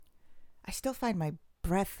I still find my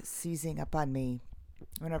breath seizing up on me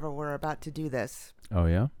whenever we're about to do this. Oh,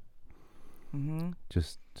 yeah? Mm-hmm.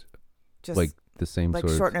 Just Just like the same like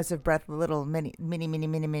sort shortness of breath, a little mini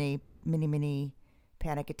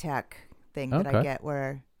panic attack thing that I Okay. get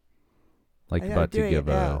where like I'm about to doing give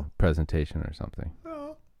it a now. presentation or something.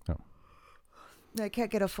 Oh. Oh. I can't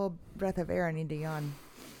get a full breath of air. I need to yawn.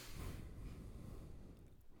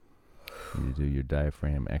 You do your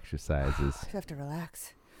diaphragm exercises. I have to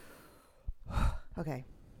relax. Okay.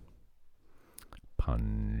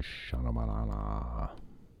 Punch.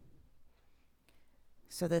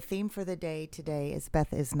 So the theme for the day today is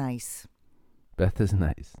Beth is nice. Beth is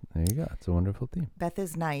nice. There you go. It's a wonderful theme. Beth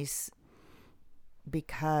is nice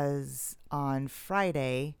because on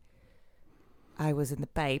Friday I was in the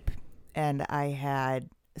pipe and I had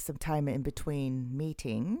some time in between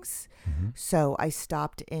meetings. Mm-hmm. So I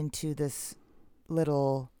stopped into this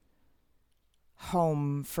little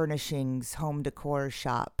home furnishings, home decor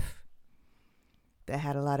shop that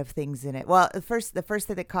had a lot of things in it. Well, the first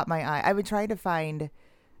thing that caught my eye, I've been trying to find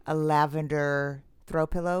a lavender throw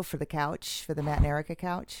pillow for the couch, for the Matt and Erica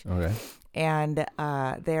couch. Okay. And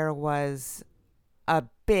there was a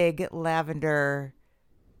big lavender,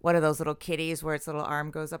 one of those little kitties where its little arm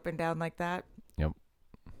goes up and down like that. Yep.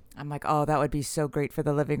 I'm like, oh, that would be so great for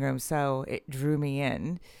the living room. So it drew me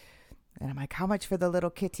in. And I'm like, how much for the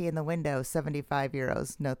little kitty in the window? 75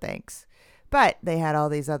 euros. No thanks. But they had all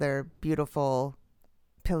these other beautiful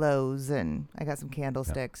pillows and I got some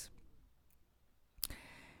candlesticks. Yep.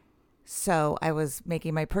 So I was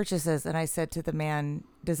making my purchases and I said to the man,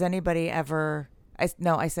 does anybody ever...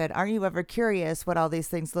 I said, aren't you ever curious what all these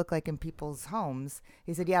things look like in people's homes?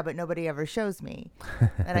 He said, yeah, but nobody ever shows me.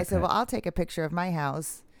 And I said, well, I'll take a picture of my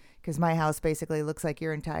house because my house basically looks like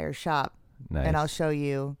your entire shop. Nice. And I'll show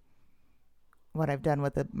you what I've done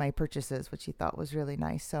with my purchases, which he thought was really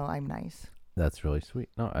nice. So I'm nice. That's really sweet.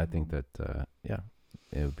 No, I think that,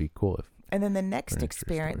 it would be cool if. And then the next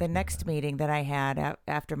experience, the next meeting that I had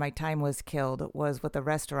after my time was killed was with a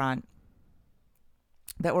restaurant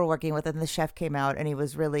that we're working with, and the chef came out and he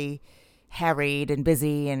was really harried and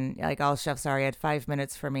busy, and like all chefs are, he had 5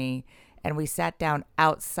 minutes for me, and we sat down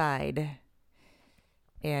outside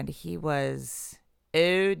and he was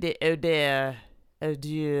oh dear,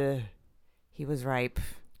 he was ripe.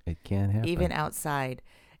 It can't happen even outside.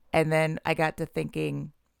 And then I got to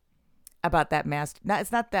thinking about that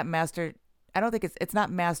it's not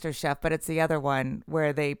Master Chef, but it's the other one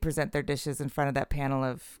where they present their dishes in front of that panel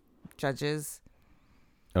of judges.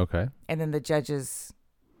 Okay. And then the judges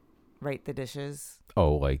rate the dishes.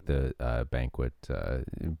 Oh, like the banquet. The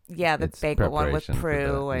banquet one with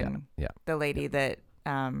Prue and the lady that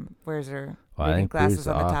wears her reading glasses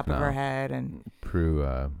on the top of her head. And Prue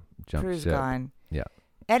jumped Prue's ship. gone. Yeah.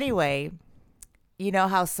 Anyway, you know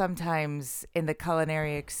how sometimes in the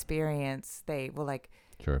culinary experience they will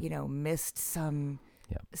mist some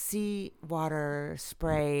seawater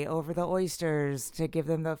spray over the oysters to give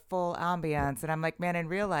them the full ambiance. And I'm like, man, in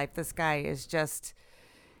real life, this guy is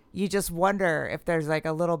you just wonder if there's like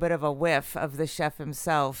a little bit of a whiff of the chef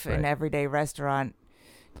himself in everyday restaurant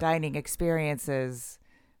dining experiences.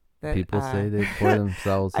 That, people say they pour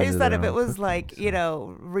themselves I just thought if it was cooking, like,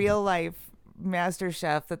 real life Master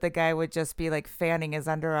Chef, that the guy would just be like fanning his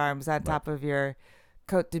underarms on top of your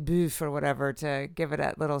Côte de Boeuf or whatever to give it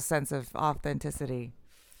that little sense of authenticity.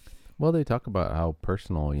 Well, they talk about how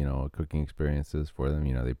personal, a cooking experience is for them.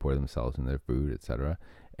 They pour themselves in their food, etc.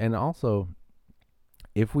 And also,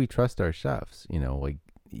 if we trust our chefs, like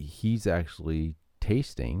he's actually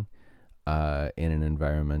tasting in an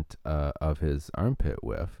environment of his armpit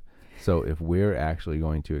whiff. So if we're actually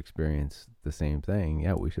going to experience the same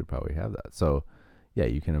thing, we should probably have that. So,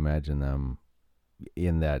 you can imagine them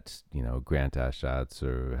in that, Grant Aschatz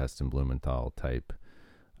or Heston Blumenthal type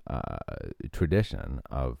tradition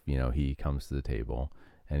of, he comes to the table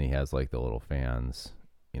and he has like the little fans,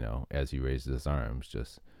 as he raises his arms,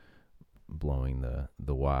 just blowing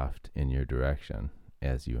the waft in your direction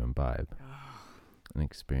as you imbibe and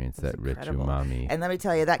experience that incredible. Rich umami. And let me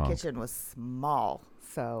tell you, that kitchen was small.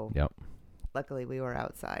 So luckily we were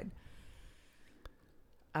outside.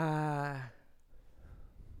 Back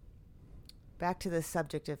to the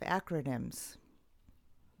subject of acronyms.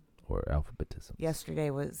 Or alphabetism.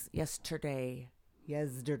 Yesterday was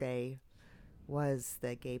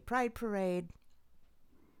the Gay Pride Parade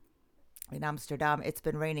in Amsterdam. It's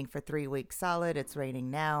been raining for 3 weeks solid. It's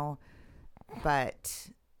raining now. But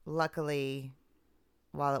luckily,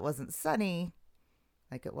 while it wasn't sunny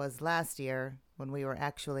like it was last year when we were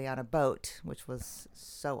actually on a boat, which was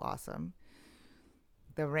so awesome,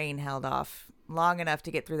 the rain held off long enough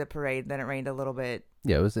to get through the parade. Then it rained a little bit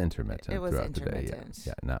Yeah, it was intermittent It was throughout the intermittent. day.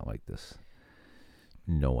 Yeah, not like this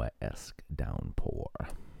Noah-esque downpour.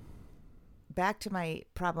 Back to my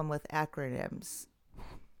problem with acronyms.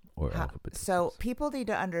 Or alphabet. So people need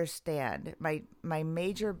to understand my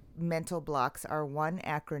major mental blocks are 1,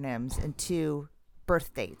 acronyms, and 2,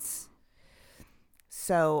 birth dates.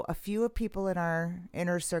 So a few people in our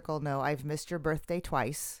inner circle know I've missed your birthday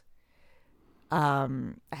twice. I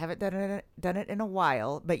haven't done it in a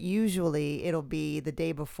while, but usually it'll be the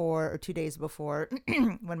day before or 2 days before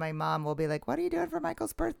when my mom will be like, "What are you doing for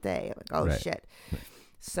Michael's birthday?" I'm like, "Oh, Right. shit."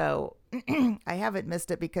 So I haven't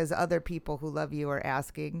missed it because other people who love you are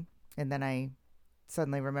asking. And then I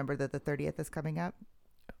suddenly remember that the 30th is coming up.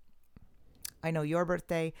 I know your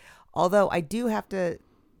birthday, although I do have to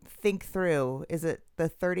think through, is it the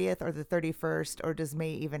 30th or the 31st, or does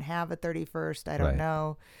May even have a 31st? I don't Right.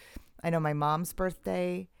 know. I know my mom's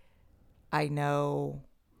birthday. I know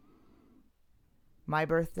my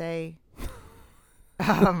birthday,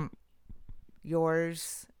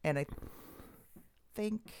 yours, and I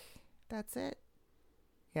think that's it.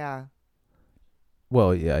 Yeah.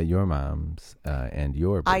 Well, yeah, your mom's and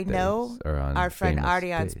your I birthdays know are on our friend famous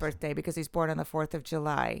Ardian's days. birthday because he's born on the 4th of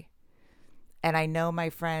July. And I know my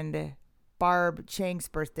friend Barb Chang's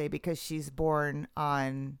birthday because she's born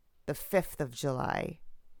on the 5th of July.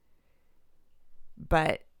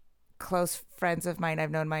 But close friends of mine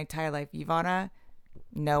I've known my entire life, Ivana,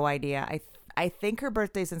 no idea. I think her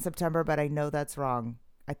birthday's in September, but I know that's wrong.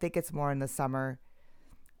 I think it's more in the summer.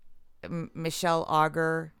 Michelle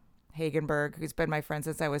Auger Hagenberg, who's been my friend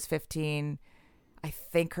since I was 15. I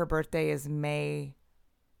think her birthday is May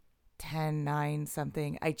 10, 9,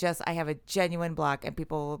 something. I have a genuine block, and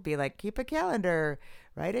people will be like, keep a calendar,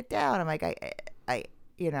 write it down. I'm like, I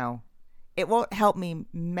it won't help me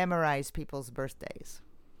memorize people's birthdays.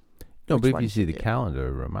 No, Which but if one you see should the do?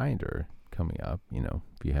 calendar reminder coming up,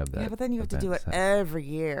 if you have that. Yeah, but then you have to do it event set. every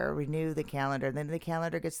year, renew the calendar, and then the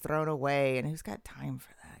calendar gets thrown away, and who's got time for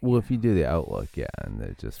that? Well, if you do the Outlook, yeah, and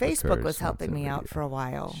it just Facebook recurs was helping once me every out for year. a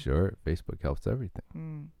while. Sure, Facebook helps everything.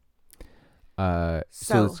 Mm.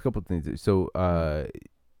 So there's a couple of things. So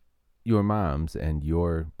your mom's and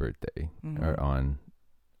your birthday are on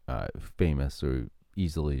famous or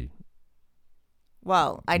easily.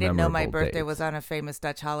 Well, I didn't know my memorable birthday dates. was on a famous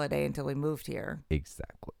Dutch holiday until we moved here.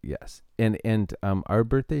 Exactly. Yes. And are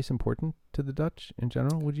birthdays important to the Dutch in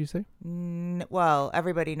general, would you say? Well,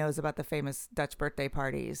 everybody knows about the famous Dutch birthday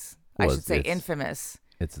parties. Well, I should say it's- infamous,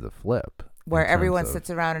 It's the flip. where in terms everyone of-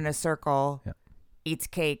 sits around in a circle, Yeah. eats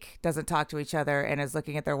cake, doesn't talk to each other, and is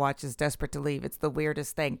looking at their watches, desperate to leave. It's the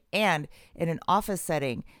weirdest thing. And in an office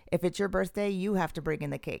setting, if it's your birthday, you have to bring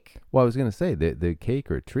in the cake. Well, I was going to say the cake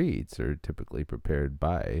or treats are typically prepared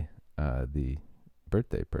by the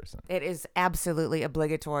birthday person. It is absolutely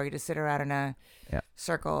obligatory to sit around in a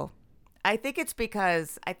circle. I think it's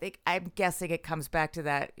because I'm guessing it comes back to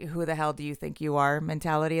that who the hell do you think you are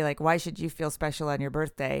mentality. Like, why should you feel special on your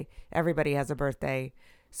birthday? Everybody has a birthday.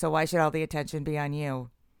 So why should all the attention be on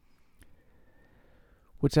you?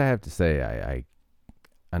 Which I have to say, I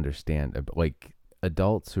understand. Like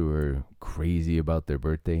adults who are crazy about their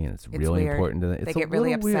birthday and it's really weird. important to them. They It's a get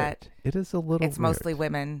really little upset. Weird. It is a little It's mostly weird.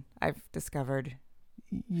 women, I've discovered.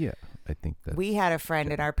 Yeah, I think that. We had a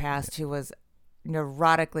friend in our past who was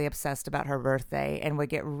neurotically obsessed about her birthday and would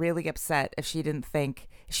get really upset if she didn't think,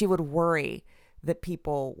 she would worry that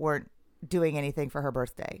people weren't doing anything for her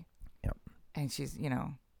birthday. Yep. And she's,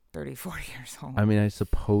 30, 40 years old. I mean, I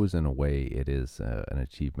suppose in a way it is an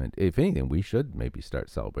achievement. If anything, we should maybe start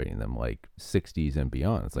celebrating them like 60s and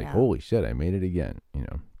beyond. It's like, holy shit, I made it again,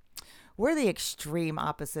 We're the extreme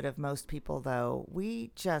opposite of most people, though.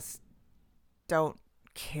 We just don't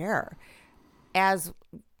care. As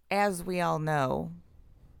we all know,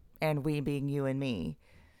 and we being you and me,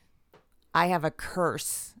 I have a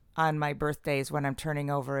curse on my birthdays when I'm turning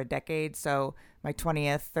over a decade. So my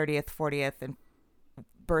 20th, 30th, 40th, and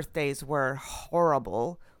birthdays were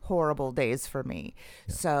horrible days for me.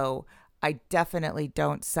 Yeah. So I definitely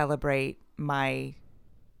don't celebrate my,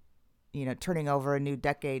 turning over a new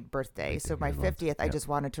decade birthday. So my 50th, I just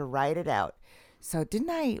wanted to ride it out. So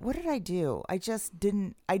what did I do?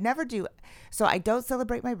 I never do. So I don't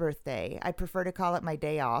celebrate my birthday. I prefer to call it my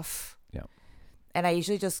day off. Yeah. And I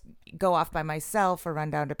usually just go off by myself or run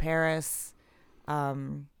down to Paris.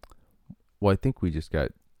 Well, I think we just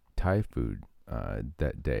got Thai food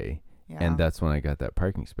that day. Yeah. And that's when I got that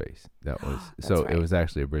parking space. That was, so right. It was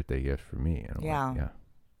actually a birthday gift for me. Yeah. Yeah.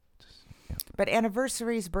 But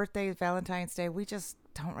anniversaries, birthdays, Valentine's Day, we just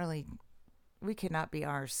don't really, we cannot be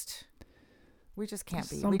arsed. We just can't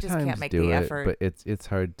be. Sometimes We just can't make do the it, effort. but it's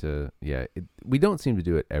hard to. Yeah, we don't seem to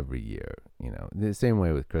do it every year. The same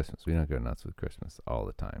way with Christmas. We don't go nuts with Christmas all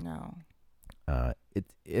the time. No.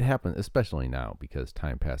 It happens, especially now, because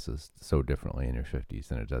time passes so differently in your 50s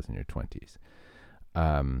than it does in your 20s.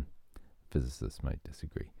 Physicists might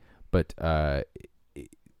disagree, but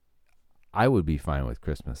I would be fine with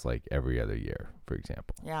Christmas like every other year, for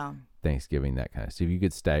example. Yeah. Thanksgiving, that kind of stuff. You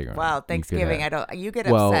could stagger. Well, Thanksgiving, you get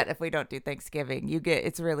upset if we don't do Thanksgiving.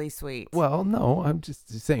 It's really sweet. Well, no, I'm just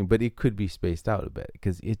saying, but it could be spaced out a bit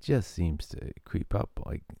because it just seems to creep up.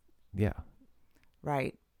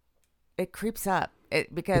 Right. It creeps up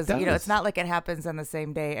because it's not like it happens on the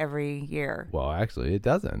same day every year. Well, actually, it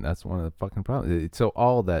doesn't. That's one of the fucking problems. So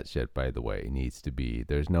all that shit, by the way, needs to be.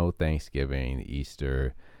 There's no Thanksgiving,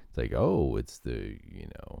 Easter. It's like, it's the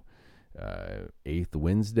 8th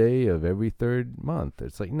Wednesday of every third month.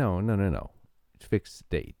 It's like no. Fixed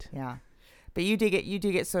date. Yeah, but you do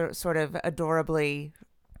get sort of adorably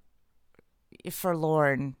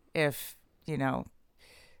forlorn if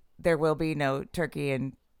there will be no turkey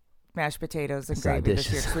and mashed potatoes and gravy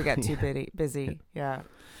this year because we got too busy. Yeah.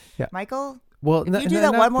 Michael. Well, if you do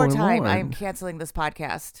that one more time, I'm canceling this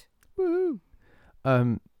podcast. Woo.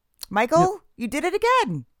 Michael, you did it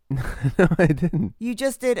again. No, I didn't. You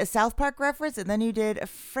just did a South Park reference, and then you did a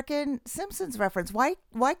frickin' Simpsons reference. Why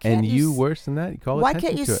can't and you worse than that? Why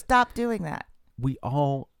can't you stop doing that? We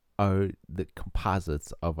all are the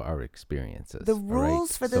composites of our experiences. The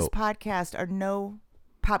rules for this podcast are no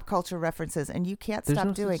pop culture references, and you can't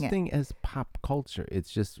stop doing it. There's no such thing as pop culture.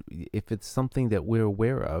 It's just, if it's something that we're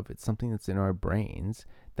aware of, it's something that's in our brains.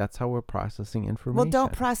 That's how we're processing information. Well,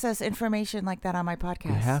 don't process information like that on my podcast.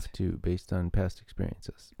 You have to, based on past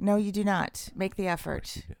experiences. No, you do not. Make the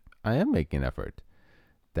effort. I am making an effort.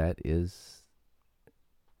 That is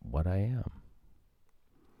what I am.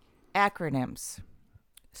 Acronyms.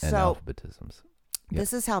 And alphabetisms.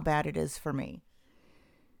 This is how bad it is for me.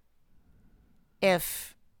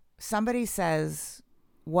 If somebody says,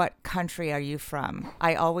 "What country are you from?"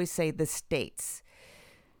 I always say the States.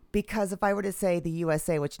 Because if I were to say the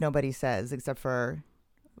USA, which nobody says except for,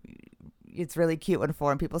 it's really cute when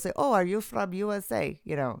foreign people say, "Oh, are you from USA?"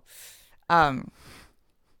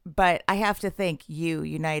 But I have to think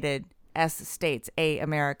United, S, States, A,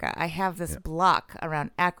 America. I have this block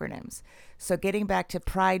around acronyms. So getting back to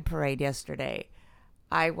Pride Parade yesterday,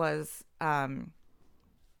 I was, I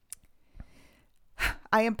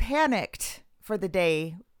am panicked for the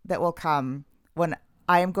day that will come when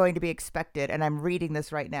I am going to be expected, and I'm reading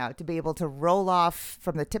this right now, to be able to roll off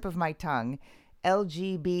from the tip of my tongue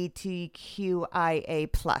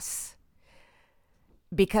LGBTQIA+.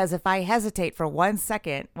 Because if I hesitate for 1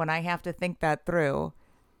 second when I have to think that through,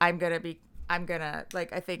 I'm going to be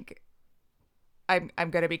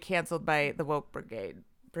canceled by the woke brigade.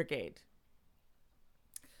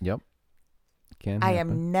 Yep. I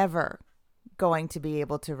am never going to be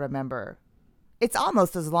able to remember. It's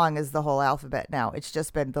almost as long as the whole alphabet now. It's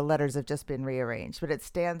just been, the letters have just been rearranged, but it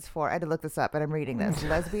stands for, I had to look this up, and I'm reading this: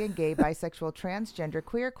 lesbian, gay, bisexual, transgender,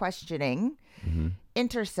 queer, questioning,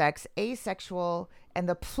 intersex, asexual, and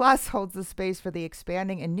the plus holds the space for the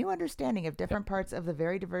expanding and new understanding of different parts of the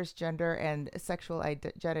very diverse gender and sexual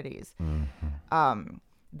identities.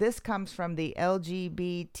 This comes from the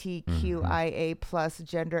LGBTQIA plus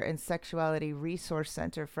Gender and Sexuality Resource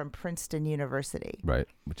Center from Princeton University. Right,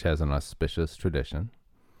 which has an auspicious tradition.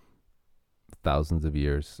 Thousands of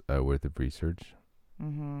years worth of research.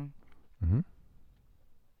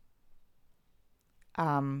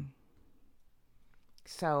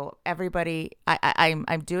 So everybody,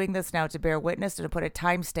 I'm doing this now to bear witness and to put a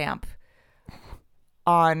timestamp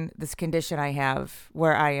on this condition I have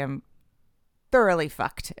where I am thoroughly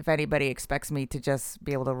fucked if anybody expects me to just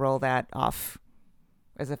be able to roll that off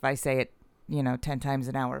as if I say it, 10 times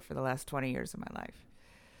an hour for the last 20 years of my life.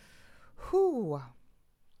 Whew.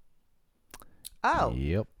 Oh,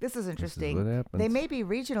 yep. This is interesting. This is what happens. They may be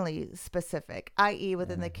regionally specific, i.e.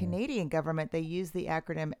 within the Canadian government, they use the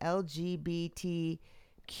acronym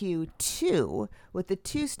LGBTQ2, with the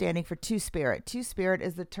 2 standing for Two-Spirit. Two-Spirit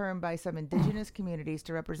is the term by some indigenous communities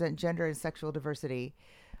to represent gender and sexual diversity,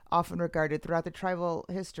 often regarded throughout the tribal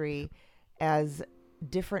history as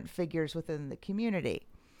different figures within the community.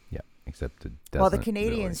 Yeah, except it doesn't. Well, the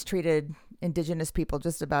Canadians treated indigenous people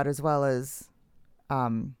just about as well as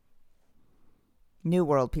New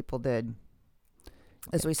World people did,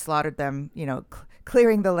 as we slaughtered them,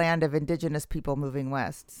 clearing the land of indigenous people moving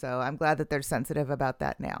west. So I'm glad that they're sensitive about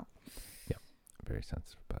that now. Yeah, very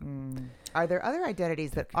sensitive about it. Are there other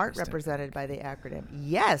identities that aren't represented by the acronym?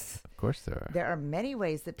 Yes. Of course there are. There are many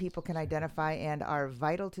ways that people can identify and are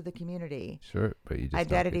vital to the community. Sure, but you just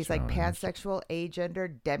identities like pansexual,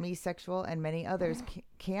 agender, demisexual, and many others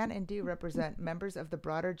can and do represent members of the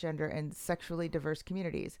broader gender and sexually diverse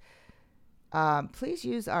communities. Please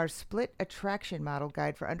use our split attraction model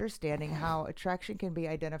guide for understanding how attraction can be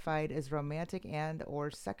identified as romantic and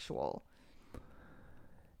or sexual.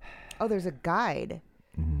 Oh, there's a guide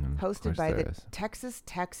hosted by the Texas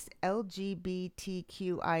Tech's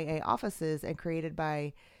LGBTQIA offices and created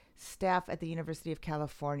by staff at the University of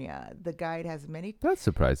California. The guide has many... That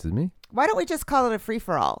surprises me. Why don't we just call it a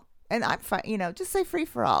free-for-all? And I'm fine, just say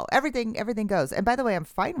free-for-all. Everything goes. And by the way, I'm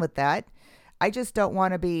fine with that. I just don't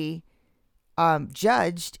want to be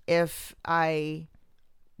judged if I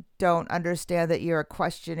don't understand that you're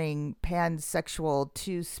questioning pansexual,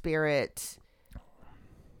 two-spirit,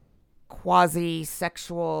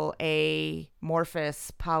 quasi-sexual,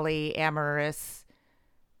 amorphous, polyamorous.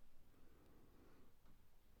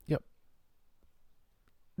 Yep.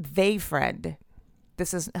 They friend.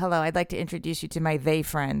 Hello, I'd like to introduce you to my they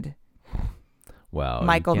friend. Well,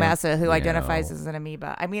 Michael Massa, who identifies as an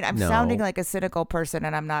amoeba. I mean, I'm sounding like a cynical person,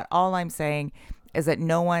 and I'm not. All I'm saying is that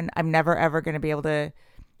I'm never ever going to be able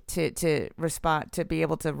to respond, to be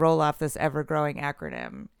able to roll off this ever-growing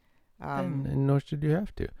acronym. And nor should you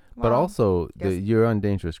have to. But also, you're on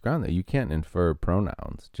dangerous ground there. You can't infer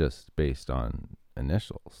pronouns just based on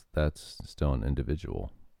initials. That's still an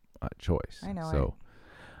individual choice. I know.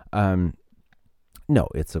 So, no,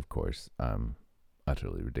 it's of course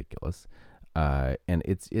utterly ridiculous. And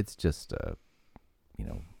it's just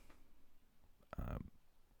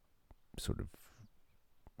sort of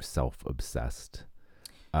self-obsessed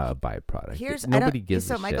byproduct. Nobody gives a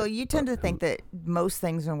shit. So, Michael, you tend to think that most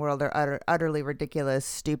things in the world are utterly ridiculous,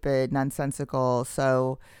 stupid, nonsensical.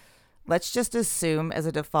 So let's just assume as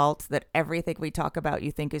a default that everything we talk about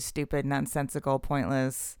you think is stupid, nonsensical,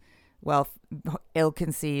 pointless,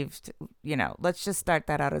 ill-conceived. Let's just start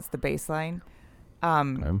that out as the baseline.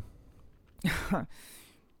 Again,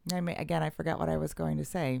 I forgot what I was going to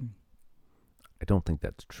say. I don't think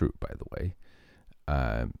that's true, by the way.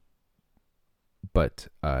 But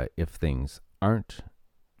if things aren't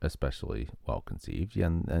especially well conceived,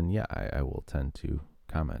 then I will tend to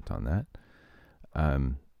comment on that.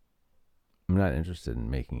 I'm not interested in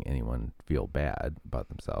making anyone feel bad about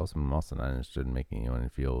themselves. I'm also not interested in making anyone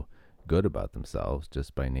feel good about themselves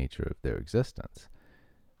just by nature of their existence.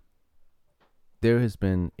 There has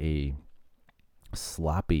been a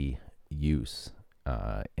sloppy use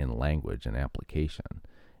in language and application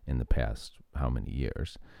in the past how many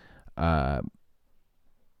years.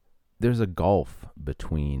 There's a gulf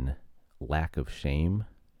between lack of shame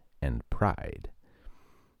and pride.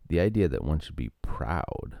 The idea that one should be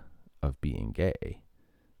proud of being gay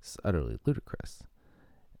is utterly ludicrous.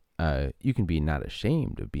 You can be not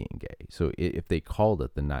ashamed of being gay. So if they called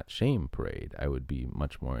it the Not Shame Parade, I would be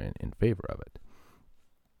much more in favor of it.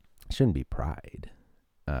 It shouldn't be pride.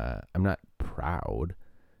 I'm not proud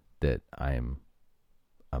that I'm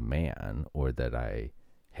a man or that I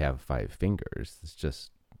have 5 fingers. It's just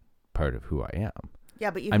part of who I am.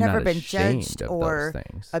 Yeah, but you've never been judged or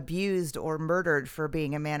abused or murdered for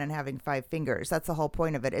being a man and having 5 fingers. That's the whole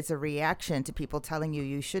point of it. It's a reaction to people telling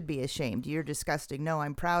you should be ashamed. You're disgusting. No,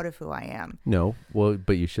 I'm proud of who I am. No, well,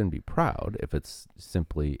 but you shouldn't be proud if it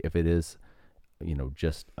is,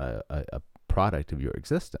 just a product of your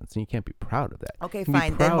existence, and you can't be proud of that. Okay,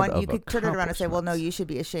 fine. Then you could turn it around and say, well, no, you should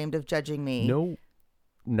be ashamed of judging me. No.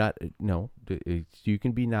 You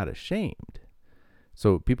can be not ashamed.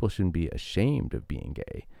 So people shouldn't be ashamed of being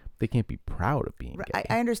gay. They can't be proud of being gay.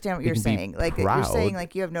 I understand what you're saying. Like you're saying,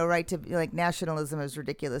 like you have no right to, like, nationalism is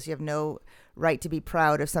ridiculous. You have no right to be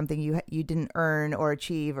proud of something you didn't earn or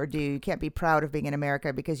achieve or do. You can't be proud of being in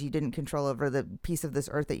America because you didn't control over the piece of this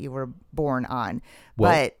earth that you were born on.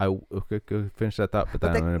 Well, go finish that thought, but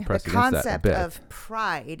then I'm going to press against that a bit. The concept of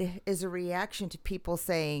pride is a reaction to people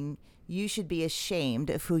saying you should be ashamed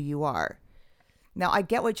of who you are. Now, I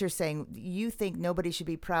get what you're saying. You think nobody should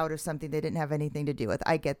be proud of something they didn't have anything to do with.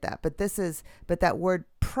 I get that. But that word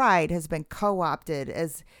pride has been co-opted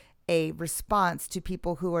as a response to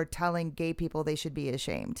people who are telling gay people they should be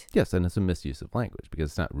ashamed. Yes, and it's a misuse of language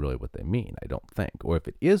because it's not really what they mean, I don't think. Or if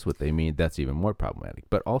it is what they mean, that's even more problematic.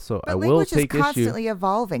 But also, I will take issue... language is constantly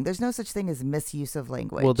evolving. There's no such thing as misuse of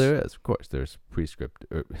language. Well, there is, of course. There's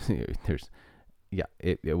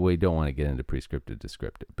we don't want to get into prescriptive,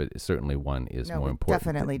 descriptive, but certainly one is more important.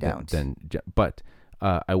 Definitely don't. But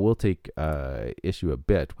I will take issue a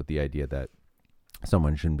bit with the idea that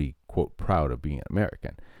someone shouldn't be, quote, proud of being an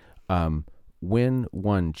American. when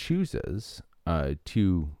one chooses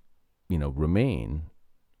to, remain,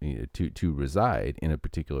 to reside in a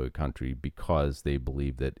particular country because they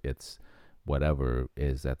believe that it's whatever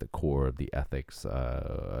is at the core of the ethics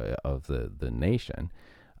of the nation,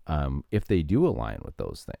 if they do align with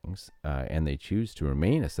those things and they choose to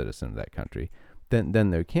remain a citizen of that country, then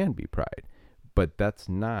there can be pride. But that's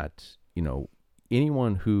not,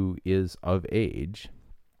 anyone who is of age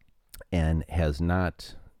and has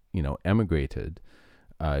not, emigrated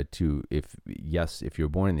if you're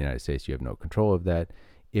born in the United States, you have no control of that.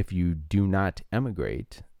 If you do not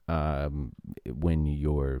emigrate when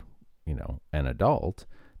you're, an adult,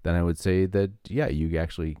 then I would say that, yeah, you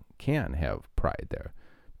actually can have pride there,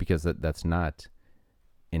 because that's not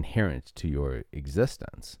inherent to your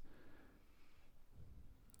existence.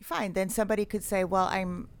 Fine. Then somebody could say, well,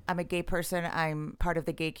 I'm a gay person. I'm part of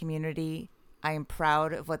the gay community. I am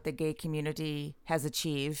proud of what the gay community has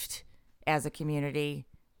achieved as a community.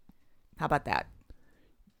 How about that?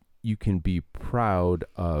 You can be proud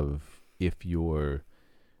of, if you're,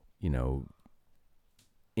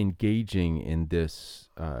 engaging in this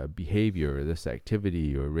behavior or this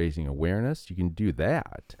activity or raising awareness, you can do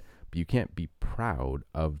that, but you can't be proud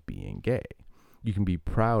of being gay. You can be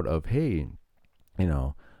proud of, hey,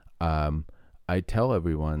 I tell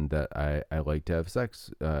everyone that I like to have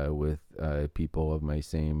sex with people of my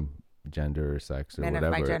same gender or sex or Men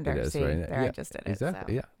whatever of my gender. it is. See, right? there, Yeah, I just did it.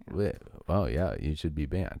 exactly. So, yeah. Well, yeah, you should be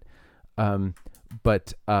banned.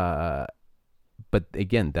 But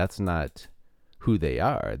again, that's not who they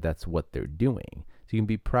are. That's what they're doing. So you can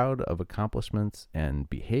be proud of accomplishments and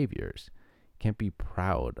behaviors. You can't be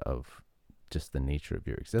proud of just the nature of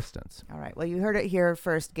your existence. all right. Well, you heard it here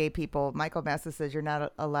first, gay people. Michael Massa says you're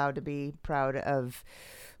not allowed to be proud of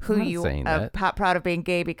who I'm not you saying are. that. Proud of being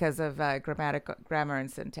gay because of grammar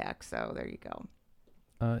and syntax. So there you go.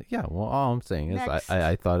 Yeah. Well, all I'm saying is Next.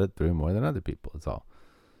 I thought it through more than other people. It's all.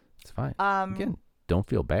 It's fine. Again, don't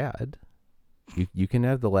feel bad. You can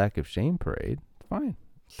have the lack of shame parade. It's fine.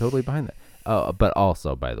 Totally behind that. But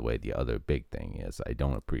also, by the way, the other big thing is I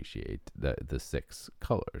don't appreciate the 6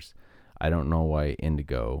 colors. I don't know why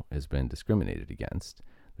indigo has been discriminated against.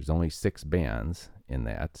 There's only 6 bands in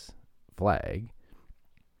that flag,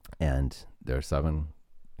 and there are 7,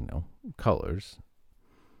 colors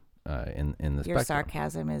in the Your spectrum.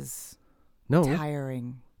 sarcasm is No,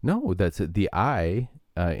 tiring. no, that's it. The I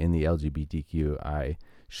in the LGBTQI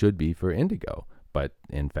should be for indigo, but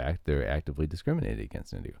in fact, they're actively discriminated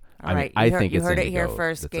against indigo. All right. I think you it's heard it here indigo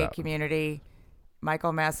first, that's gay out. community.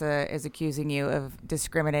 Michael Massa is accusing you of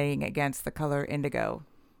discriminating against the color indigo.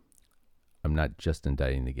 I'm not just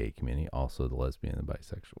indicting the gay community, also the lesbian and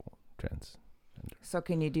bisexual, trans, So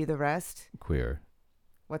can you do the rest? queer,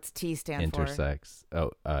 What's T stand for? intersex.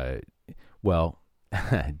 Well,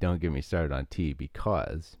 don't get me started on T,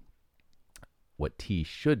 because what T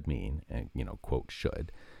should mean, and quote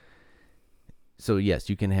should. So yes,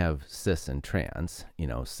 you can have cis and trans,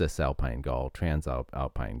 cis alpine Gaul, trans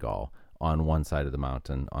alpine Gaul on one side of the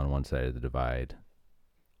mountain, on one side of the divide,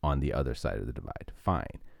 on the other side of the divide.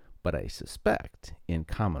 Fine. But I suspect in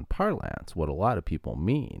common parlance, what a lot of people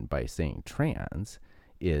mean by saying trans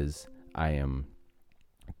is I am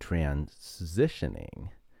transitioning,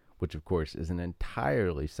 which of course is an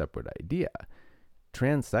entirely separate idea.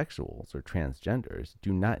 Transsexuals or transgenders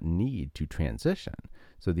do not need to transition.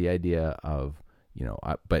 So the idea of,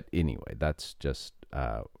 but anyway, that's just,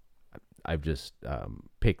 I've just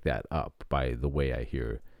picked that up by the way I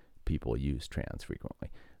hear people use trans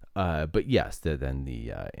frequently. But yes, then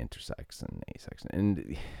the intersex and asex.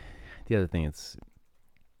 And the other thing that's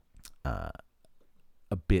a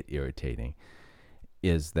bit irritating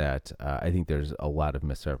is that I think there's a lot of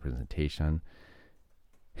misrepresentation,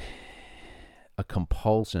 a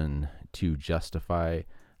compulsion to justify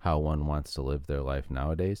how one wants to live their life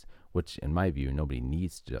nowadays, which in my view, nobody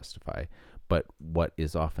needs to justify. But what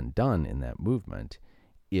is often done in that movement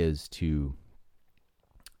is to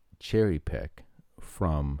cherry pick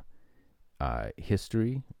from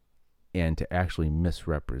history and to actually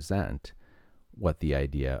misrepresent what the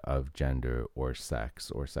idea of gender or sex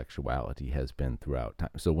or sexuality has been throughout time.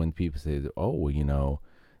 So when people say, that, oh, well,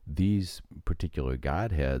 these particular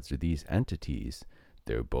godheads or these entities,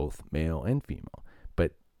 they're both male and female.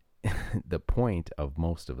 But the point of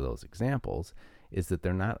most of those examples is that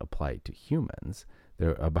they're not applied to humans.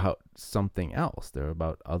 They're about something else. They're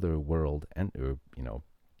about other world or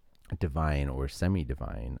divine or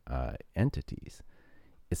semi-divine entities.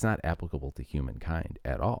 It's not applicable to humankind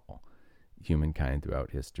at all. Humankind throughout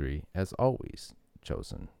history has always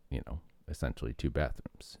chosen, essentially 2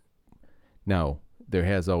 bathrooms. Now, there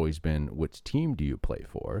has always been, which team do you play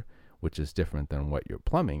for? which is different than what your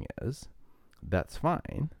plumbing is, that's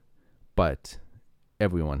fine. But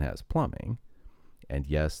everyone has plumbing. And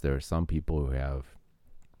yes, there are some people who have,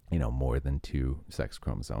 more than 2 sex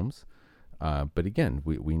chromosomes. But again,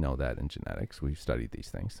 we know that in genetics. We've studied these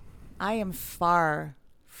things. I am far,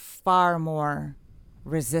 far more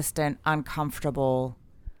resistant, uncomfortable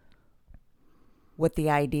with the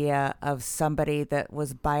idea of somebody that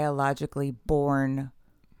was biologically born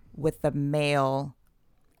with the male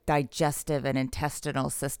digestive and intestinal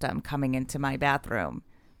system coming into my bathroom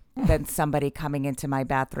than somebody coming into my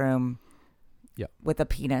bathroom with a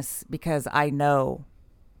penis, because I know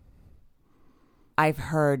I've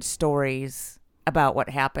heard stories about what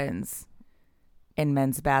happens in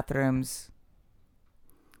men's bathrooms.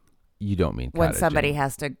 You don't mean when somebody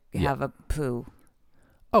has to have a poo.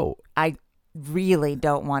 Oh, I really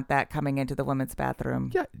don't want that coming into the women's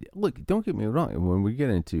bathroom. Yeah, look, don't get me wrong. When we get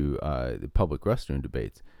into the public restroom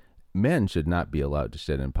debates, men should not be allowed to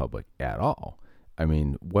shit in public at all. I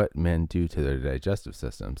mean, what men do to their digestive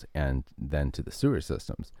systems and then to the sewer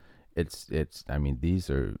systems, I mean, these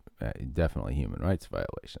are definitely human rights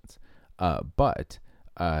violations. But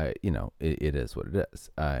it is what it is.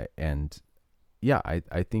 And yeah,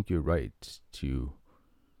 I think you're right to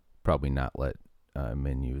probably not let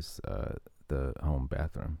men use the home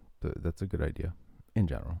bathroom. That's a good idea in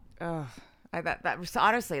general. That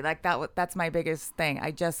honestly, like that's my biggest thing.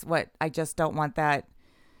 I just don't want that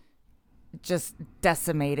just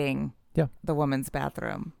decimating the woman's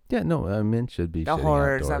bathroom. Yeah, no, men should be the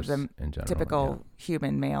horrors of the in general, typical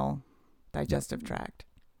human male digestive tract.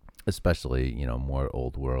 Especially, more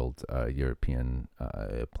old world European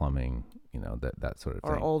plumbing, that sort of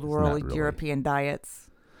thing. Or old world really, European diets.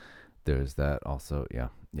 There's that also, yeah.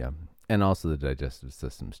 And also the digestive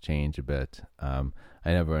systems change a bit. I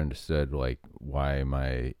never understood why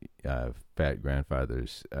my fat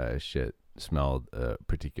grandfather's shit smelled a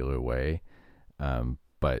particular way.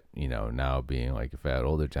 But, now being like a fat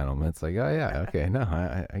older gentleman, it's like, oh yeah, okay, no,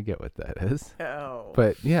 I get what that is. Oh.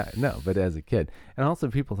 But but as a kid, and also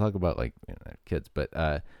people talk about kids, but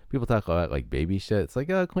people talk about baby shit. It's like,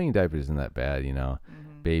 oh, cleaning diapers isn't that bad,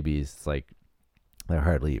 Mm-hmm. Babies, it's like, they're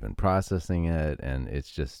hardly even processing it, and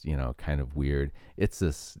it's just, kind of weird. It's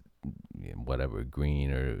this, whatever,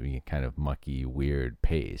 green or kind of mucky, weird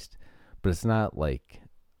paste. But it's not like,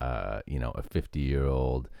 a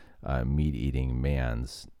 50-year-old meat-eating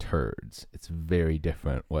man's turds. It's very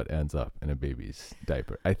different what ends up in a baby's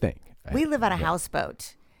diaper, I think. We live on a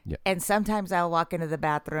houseboat, and sometimes I'll walk into the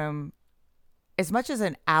bathroom as much as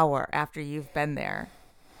an hour after you've been there,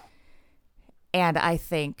 and I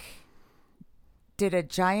think, is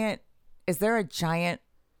there a giant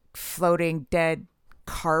floating dead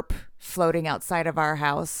carp floating outside of our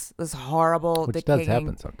house? This horrible, which decaying, does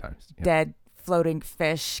happen sometimes. Dead floating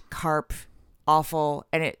fish, carp, awful.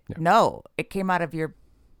 And it came out of your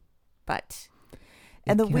butt.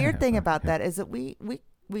 And the weird thing about that is that we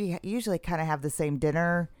usually kind of have the same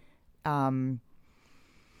dinner. I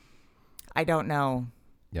don't know.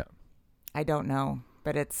 Yeah. I don't know,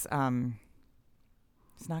 but it's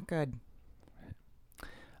not good.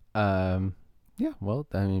 Yeah, well,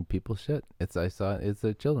 I mean, people shit. It's a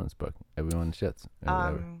children's book. Everyone shits.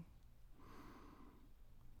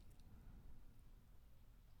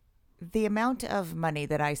 The amount of money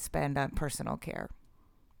that I spend on personal care.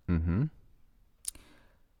 Mm-hmm.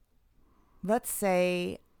 Let's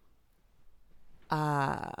say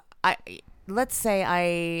I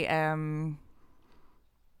am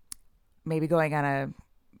maybe going on a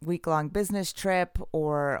week-long business trip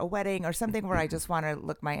or a wedding or something where I just want to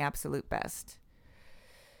look my absolute best.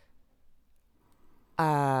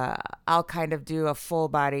 I'll kind of do a full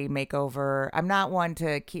body makeover. I'm not one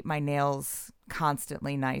to keep my nails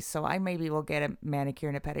constantly nice, so I maybe will get a manicure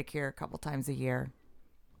and a pedicure a couple times a year.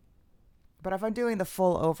 But if I'm doing the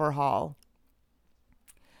full overhaul,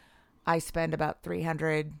 I spend about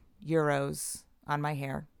 300 euros on my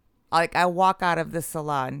hair. I walk out of the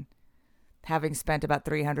salon having spent about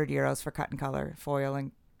 300 euros for cut and color,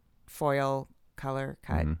 foil color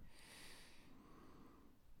cut. Mm-hmm.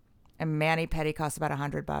 And mani-pedi costs about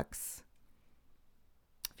 $100.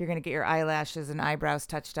 If you're going to get your eyelashes and eyebrows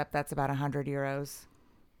touched up, that's about 100 euros.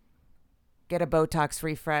 Get a Botox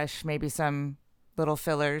refresh, maybe some little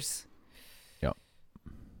fillers. Yep.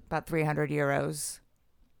 About 300 euros.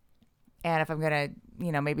 And if I'm going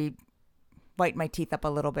to, maybe whiten my teeth up a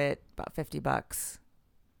little bit, about $50.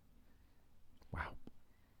 Wow.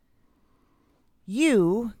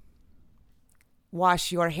 You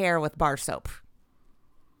wash your hair with bar soap.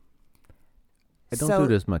 I don't do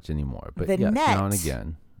it as much anymore, but yes, now and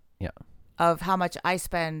again. Yeah. of how much I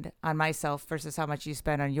spend on myself versus how much you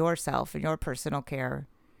spend on yourself and your personal care,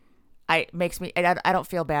 I don't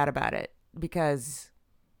feel bad about it because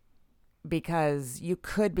you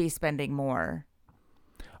could be spending more.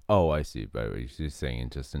 Oh, I see. But you're saying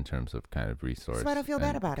just in terms of kind of resource. So I don't feel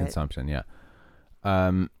bad about consumption, it.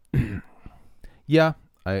 Yeah. Yeah,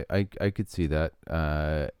 I could see that.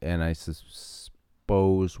 And I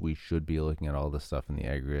suppose we should be looking at all this stuff in the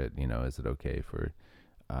aggregate. Is it okay for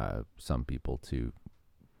some people to,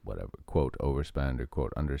 whatever, quote, overspend or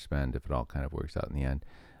quote, underspend, if it all kind of works out in the end?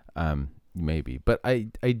 Maybe. But I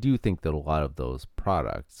do think that a lot of those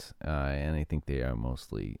products, and I think they are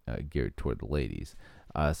mostly geared toward the ladies,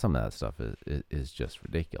 some of that stuff is just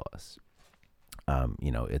ridiculous.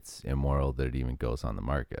 It's immoral that it even goes on the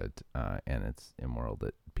market, and it's immoral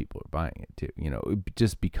that people are buying it too.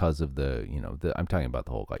 Just because of I'm talking about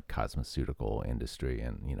the whole like cosmeceutical industry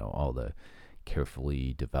and, all the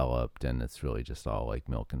carefully developed, and it's really just all like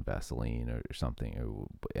milk and Vaseline or something,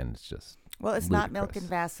 and it's just it's ludicrous. not milk and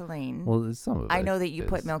Vaseline. Well, some of it. I know that you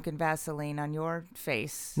put milk and Vaseline on your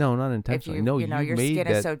face. No, not intentionally. Your skin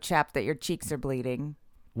is so chapped that your cheeks are bleeding.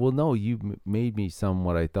 Well, no, you made me some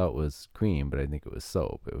what I thought was cream, but I think it was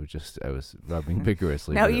soap. It was just I was rubbing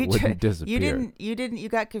vigorously, No, but it wouldn't disappear. You didn't. You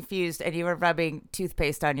got confused, and you were rubbing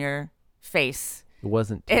toothpaste on your face. It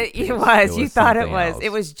wasn't. It was. You thought it was. Else.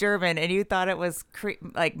 It was German, and you thought it was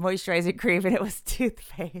like moisturizing cream, and it was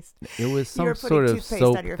toothpaste. It was some sort of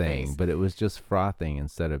soap thing, face. but it was just frothing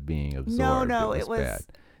instead of being absorbed. No, it was bad.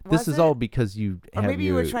 Was this is all because you. Or maybe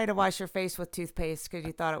you were trying to wash your face with toothpaste because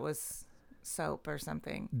you thought it was soap or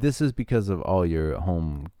something. This is because of all your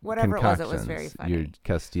home whatever concoctions, it was very funny. your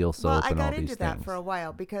Castile soap and all these things. I got into that for a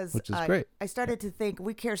while because which is great. I started to think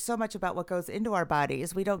we care so much about what goes into our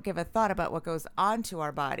bodies, we don't give a thought about what goes onto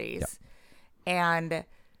our bodies. Yep.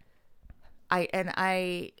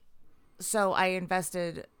 So I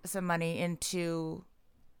invested some money into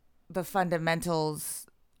the fundamentals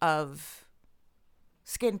of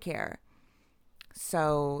skincare.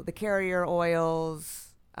 So the carrier oils,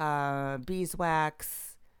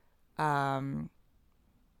 beeswax,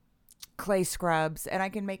 clay scrubs, and I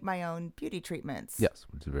can make my own beauty treatments. Yes,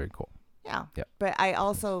 which is very cool. Yeah. Yep. But I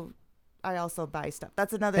also buy stuff.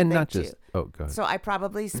 That's another and thing not too. Just, oh, go ahead. So I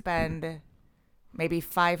probably spend maybe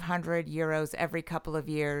 500 euros every couple of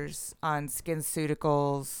years on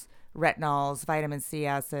SkinCeuticals, retinols, vitamin C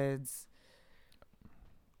acids.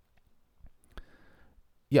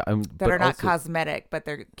 Yeah, that are not cosmetic, but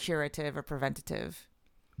they're curative or preventative.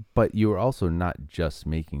 But you are also not just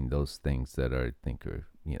making those things that are, I think, are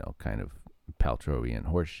kind of Paltrowy and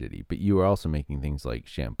horse shitty, but you are also making things like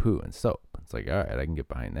shampoo and soap. It's like, all right, I can get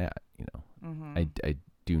behind that. Mm-hmm. I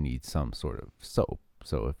do need some sort of soap.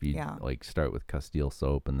 So if you like start with Castile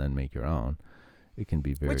soap and then make your own, it can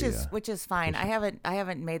be very which is fine. efficient. I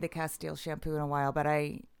haven't made the Castile shampoo in a while, but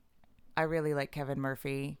I really like Kevin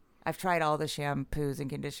Murphy. I've tried all the shampoos and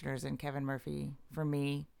conditioners, and Kevin Murphy for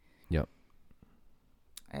me. Yep.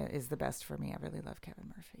 Is the best for me. I really love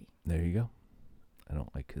Kevin Murphy. There you go. I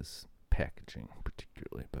don't like his packaging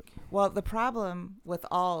particularly, but well, the problem with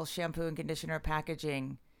all shampoo and conditioner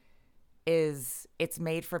packaging is it's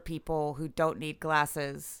made for people who don't need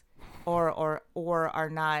glasses or are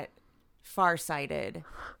not farsighted.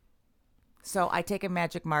 So I take a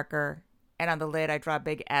magic marker and on the lid I draw a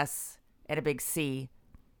big S and a big C.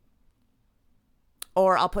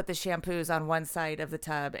 Or I'll put the shampoos on one side of the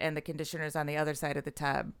tub and the conditioners on the other side of the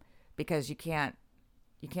tub because you can't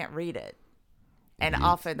read it. And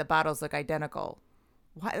often the bottles look identical.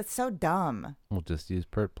 Why? It's so dumb. We'll just use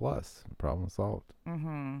Pert Plus. Problem solved.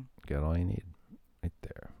 Mm-hmm. Got all you need. Right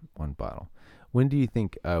there. One bottle. When do you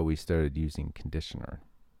think we started using conditioner?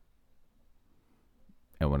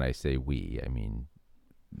 And when I say we, I mean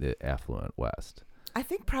the affluent West. I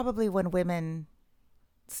think probably when women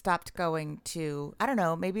stopped going to, I don't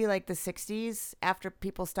know, maybe like the 60s, after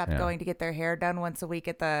people stopped going to get their hair done once a week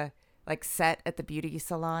at the set at the beauty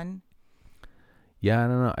salon. Yeah, I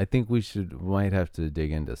don't know. I think might have to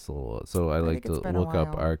dig into this a little. So I like to look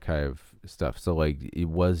up archive stuff. So like,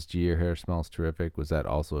 Gee, Your Hair Smells Terrific. Was that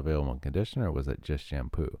also available in conditioner, or was it just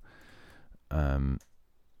shampoo?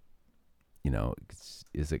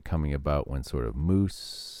 Is it coming about when sort of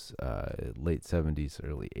mousse, late 70s,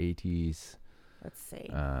 early 80s? Let's see.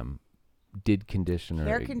 Did conditioner...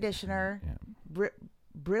 Hair conditioner,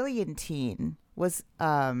 Brilliantine was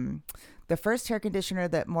the first hair conditioner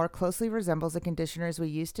that more closely resembles the conditioners we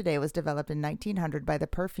use today. Was developed in 1900 by the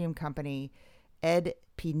perfume company Ed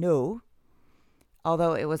Pinot,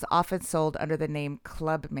 although it was often sold under the name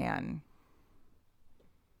Clubman.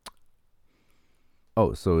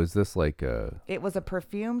 Oh, so is this like a... It was a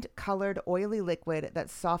perfumed, colored, oily liquid that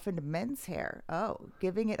softened men's hair. Oh,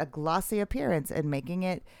 giving it a glossy appearance and making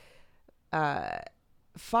it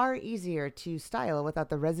far easier to style without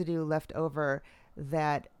the residue left over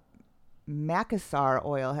that Macassar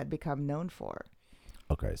oil had become known for.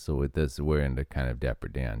 Okay, so with this, we're into kind of Dapper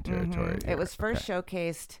Dan territory. It was first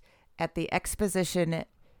showcased at the Exposition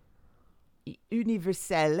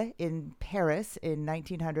Universelle in Paris in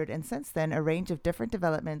 1900, and since then, a range of different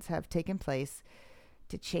developments have taken place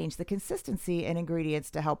to change the consistency and ingredients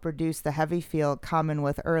to help reduce the heavy feel common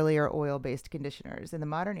with earlier oil-based conditioners. In the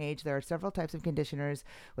modern age, there are several types of conditioners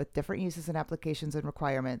with different uses and applications and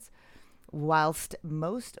requirements. Whilst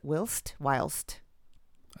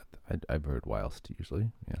I've heard whilst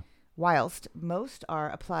usually, yeah. Whilst most are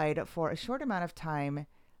applied for a short amount of time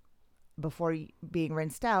before being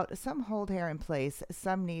rinsed out, some hold hair in place,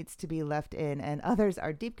 some needs to be left in, and others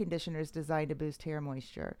are deep conditioners designed to boost hair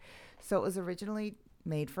moisture. So it was originally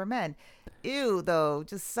made for men. Ew, though,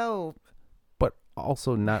 just so... But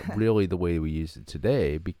also not really the way we use it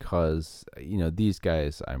today, because, these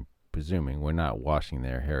guys, I'm presuming, were not washing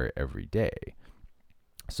their hair every day.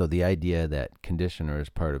 So the idea that conditioner is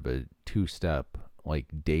part of a two-step,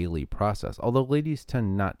 daily process, although ladies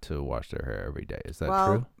tend not to wash their hair every day. Is that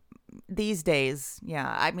true? These days,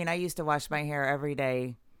 yeah. I mean, I used to wash my hair every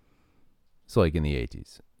day. So in the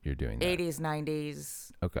 80s, you're doing that? 80s,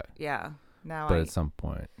 90s. Okay. Yeah. But at some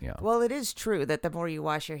point, yeah. Well, it is true that the more you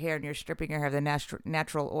wash your hair and you're stripping your hair of the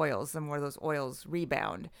natural oils, the more those oils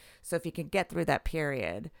rebound. So if you can get through that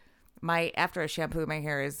period, after a shampoo, my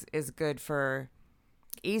hair is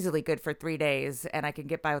easily good for 3 days, and I can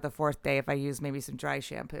get by with the fourth day if I use maybe some dry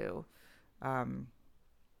shampoo.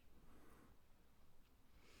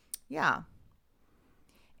 Yeah.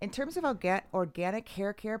 In terms of organic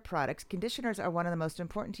hair care products, conditioners are one of the most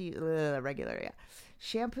important to use regularly. Yeah.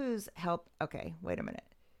 Shampoos help. Okay, wait a minute.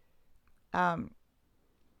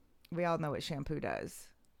 We all know what shampoo does.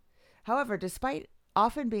 However, despite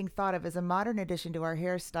often being thought of as a modern addition to our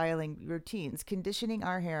hair styling routines, conditioning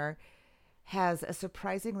our hair has a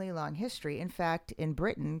surprisingly long history. In fact, in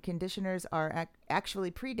Britain, conditioners are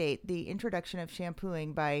actually predate the introduction of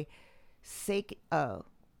shampooing by sake. Oh,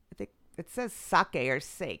 I think it says sake or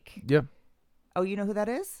sake. Yeah. Oh, you know who that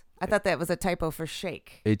is? I thought that was a typo for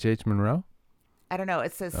shake. H.H. Monroe? I don't know.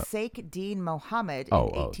 It says Sheikh Dean Mohammed in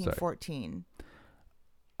 1814.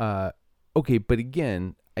 Okay, but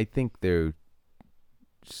again, I think they're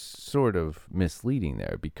sort of misleading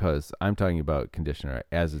there, because I'm talking about conditioner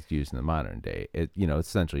as it's used in the modern day. It, it's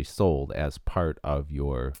essentially sold as part of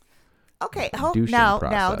your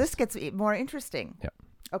now this gets more interesting. Yeah.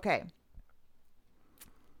 Okay.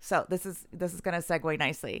 So this is going to segue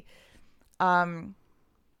nicely.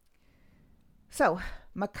 So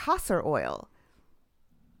Macassar oil.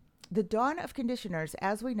 The dawn of conditioners,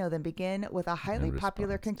 as we know them, begin with a highly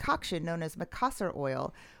popular concoction known as Macassar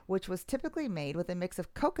oil, which was typically made with a mix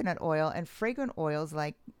of coconut oil and fragrant oils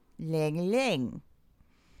like ylang ylang.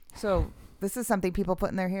 So this is something people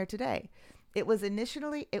put in their hair today. It was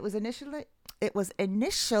initially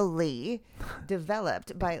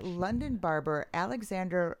developed by London barber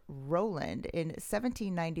Alexander Rowland in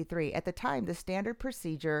 1793. At the time, the standard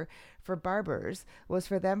procedure for barbers was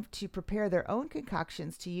for them to prepare their own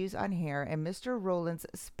concoctions to use on hair, and Mr. Rowland's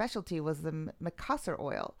specialty was the Macassar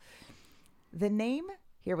oil. The name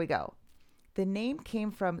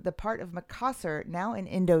came from the part of Makassar, now in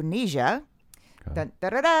Indonesia, but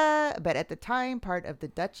at the time part of the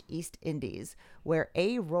Dutch East Indies, where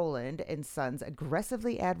A. Rowland and Sons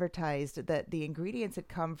aggressively advertised that the ingredients had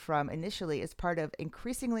come from initially as part of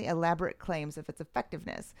increasingly elaborate claims of its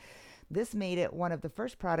effectiveness. This made it one of the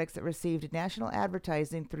first products that received national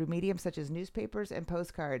advertising through mediums such as newspapers and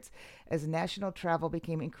postcards. As national travel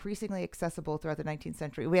became increasingly accessible throughout the 19th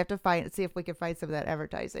century, we have to see if we can find some of that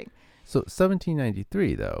advertising. So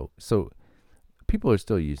 1793, though, so people are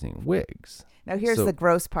still using wigs. Now, here's the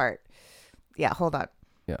gross part. Yeah, hold on.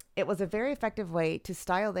 Yeah. It was a very effective way to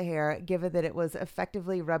style the hair, given that it was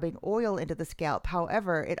effectively rubbing oil into the scalp.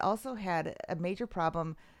 However, it also had a major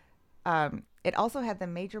problem. I'm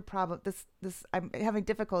having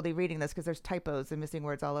difficulty reading this because there's typos and missing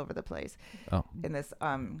words all over the place in this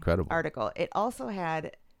article. It also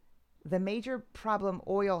had the major problem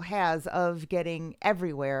oil has of getting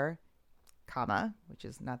everywhere, which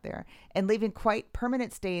is not there, and leaving quite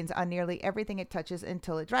permanent stains on nearly everything it touches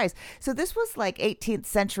until it dries. So this was like 18th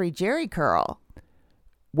century Jerry curl.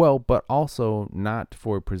 Well, but also not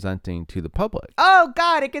for presenting to the public. Oh,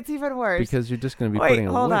 God, it gets even worse. Because you're just going to be putting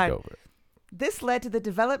a wig over it. This led to the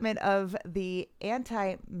development of the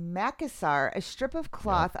anti-macassar, a strip of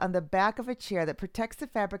cloth on the back of a chair that protects the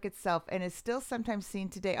fabric itself and is still sometimes seen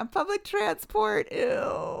today on public transport.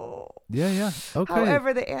 Ew. Yeah. Okay.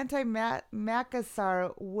 However, the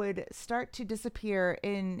anti-macassar would start to disappear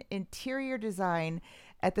in interior design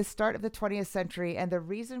at the start of the 20th century, and the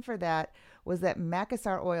reason for that was that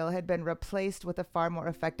macassar oil had been replaced with a far more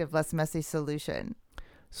effective, less messy solution.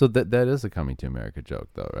 So that is a Coming to America joke,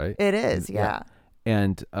 though, right? It is, yeah.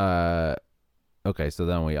 And okay, so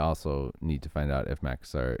then we also need to find out if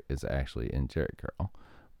macassar is actually in Jerry curl.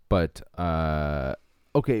 But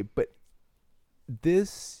okay, but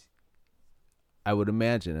this, I would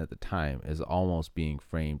imagine at the time, is almost being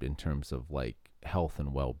framed in terms of like health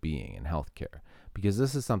and well-being and healthcare, because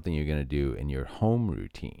this is something you're going to do in your home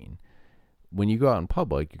routine. When you go out in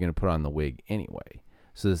public, you're going to put on the wig anyway.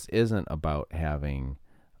 So this isn't about having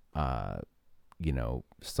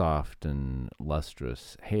soft and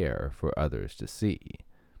lustrous hair for others to see.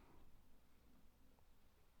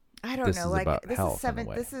 I don't know. Like this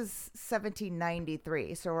is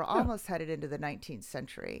 1793, so we're almost headed into the 19th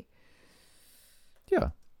century. Yeah.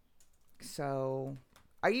 So,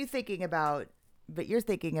 are you thinking about? But you're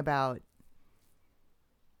thinking about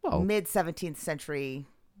mid 17th century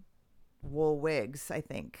wool wigs, I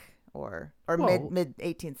think, or mid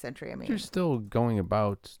 18th century. I mean, you're still going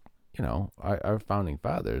about. Our founding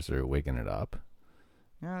fathers are waking it up.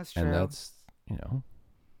 Yeah, that's true. And that's,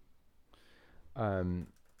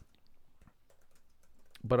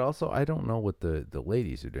 but also I don't know what the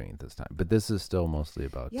ladies are doing at this time. But this is still mostly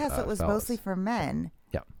about yes, it was fellas. mostly for men.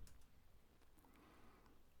 Yeah.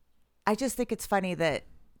 I just think it's funny that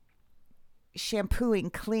shampooing,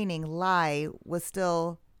 cleaning, lye was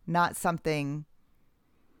still not something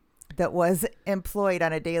that was employed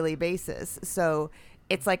on a daily basis. So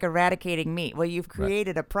it's like eradicating meat. Well, you've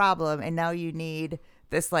created a problem, and now you need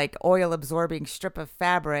this like oil absorbing strip of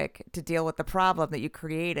fabric to deal with the problem that you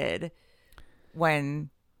created. When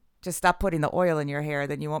just stop putting the oil in your hair,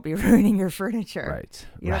 then you won't be ruining your furniture. Right.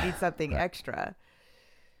 You don't need something extra.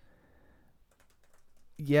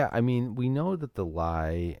 Yeah, I mean, we know that the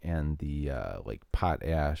lye and the like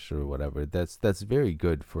potash or whatever, that's very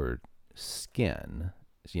good for skin.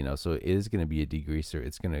 So it is going to be a degreaser.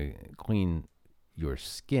 It's going to clean your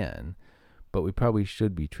skin, but we probably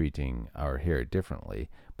should be treating our hair differently.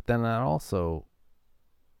 But then that also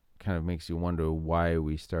kind of makes you wonder why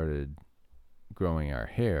we started growing our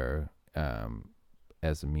hair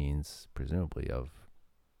as a means, presumably, of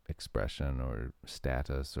expression or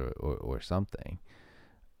status or something.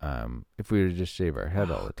 If we were to just shave our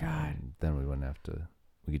head all the time, then we wouldn't have to.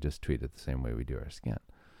 We could just treat it the same way we do our skin.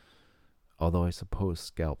 Although I suppose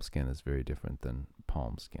scalp skin is very different than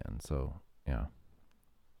palm skin. So, yeah.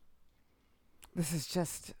 This is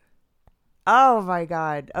just, oh my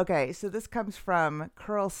God. Okay, so this comes from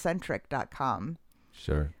curlcentric.com.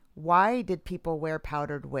 Sure. Why did people wear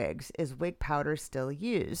powdered wigs? Is wig powder still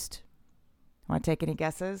used? Want to take any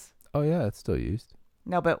guesses? Oh, yeah, it's still used.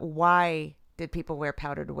 No, but why did people wear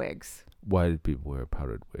powdered wigs? Why did people wear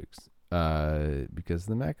powdered wigs? Because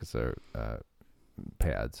the macassar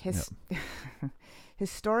pads.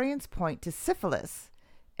 Historians point to syphilis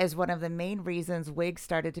as one of the main reasons wigs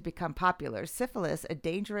started to become popular. Syphilis, a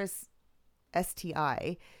dangerous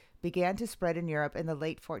STI, began to spread in Europe in the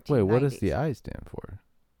late 1490s. Wait, what does the I stand for?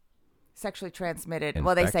 Sexually transmitted. Infection?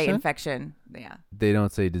 Well, they say infection. Yeah. They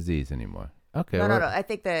don't say disease anymore. Okay. No. I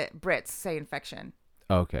think the Brits say infection.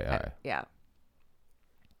 Okay, all right. Yeah.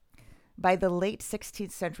 By the late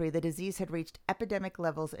 16th century, the disease had reached epidemic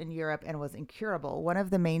levels in Europe and was incurable. One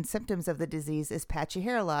of the main symptoms of the disease is patchy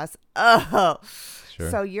hair loss. Oh,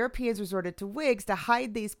 sure. So Europeans resorted to wigs to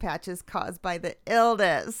hide these patches caused by the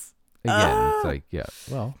illness. Again, it's like, yeah,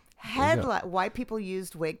 well. Why people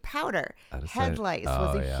used wig powder. Head lice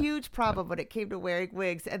was a huge problem when it came to wearing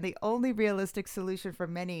wigs, and the only realistic solution for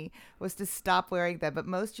many was to stop wearing them. But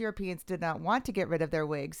most Europeans did not want to get rid of their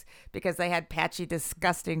wigs because they had patchy,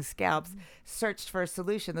 disgusting scalps. Searched for a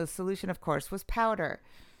solution. The solution, of course, was powder.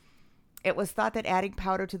 It was thought that adding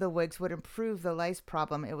powder to the wigs would improve the lice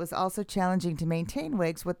problem. It was also challenging to maintain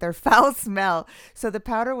wigs with their foul smell, so the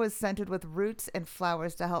powder was scented with roots and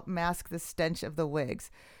flowers to help mask the stench of the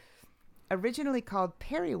wigs. Originally called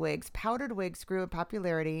periwigs, powdered wigs grew in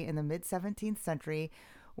popularity in the mid-17th century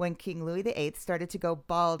when King Louis VIII started to go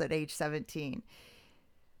bald at age 17.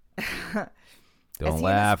 Don't As he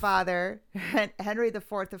laugh. and his father, Henry IV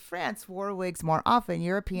of France, wore wigs more often,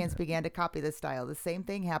 Europeans began to copy the style. The same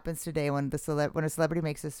thing happens today when a celebrity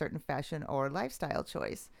makes a certain fashion or lifestyle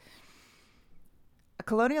choice.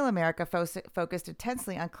 Colonial America focused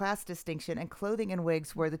intensely on class distinction, and clothing and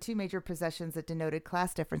wigs were the two major possessions that denoted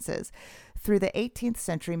class differences. Through the 18th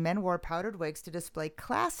century, men wore powdered wigs to display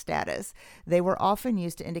class status. They were often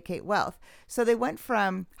used to indicate wealth. So they went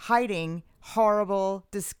from hiding horrible,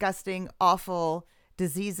 disgusting, awful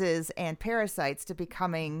diseases and parasites to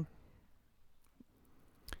becoming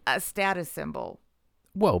a status symbol.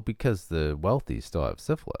 Well, because the wealthy still have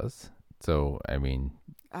syphilis. So, I mean,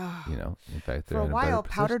 in fact, for a while,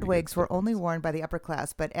 powdered wigs were only worn by the upper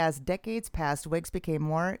class, but as decades passed, wigs became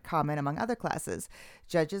more common among other classes.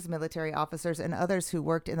 Judges, military officers, and others who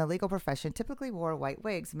worked in the legal profession typically wore white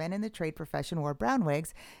wigs. Men in the trade profession wore brown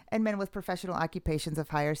wigs, and men with professional occupations of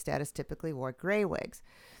higher status typically wore gray wigs.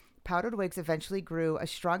 Powdered wigs eventually grew a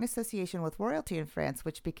strong association with royalty in France,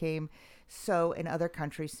 which became so in other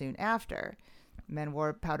countries soon after. Men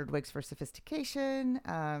wore powdered wigs for sophistication,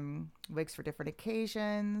 wigs for different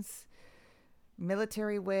occasions,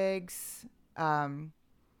 military wigs.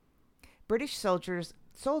 British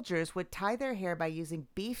soldiers would tie their hair by using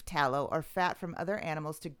beef tallow or fat from other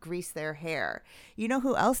animals to grease their hair. You know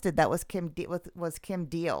who else did that was Kim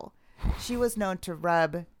Deal. She was known to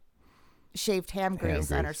rub shaved ham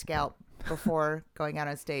grease on her scalp before going out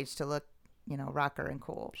on stage to look, rocker and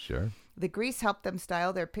cool. Sure. The grease helped them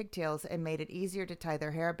style their pigtails and made it easier to tie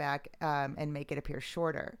their hair back and make it appear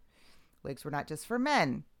shorter. Wigs were not just for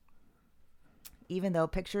men. Even though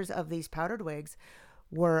pictures of these powdered wigs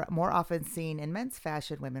were more often seen in men's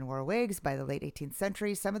fashion, women wore wigs by the late 18th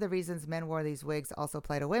century. Some of the reasons men wore these wigs also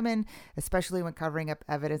apply to women, especially when covering up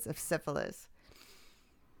evidence of syphilis.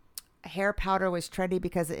 Hair powder was trendy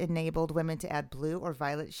because it enabled women to add blue or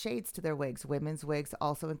violet shades to their wigs. Women's wigs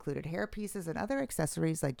also included hair pieces and other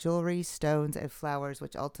accessories like jewelry, stones, and flowers,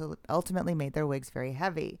 which ultimately made their wigs very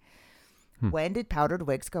heavy. When did powdered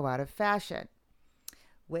wigs go out of fashion?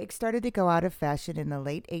 Wigs started to go out of fashion in the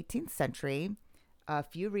late 18th century. A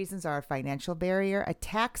few reasons are a financial barrier. A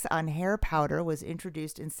tax on hair powder was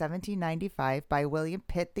introduced in 1795 by William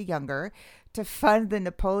Pitt the Younger to fund the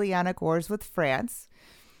Napoleonic Wars with France.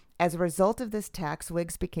 As a result of this tax,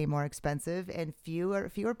 wigs became more expensive and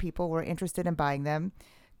fewer people were interested in buying them,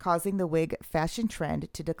 causing the wig fashion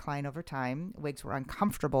trend to decline over time. Wigs were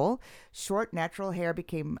uncomfortable. Short, natural hair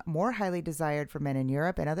became more highly desired for men in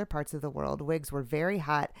Europe and other parts of the world. Wigs were very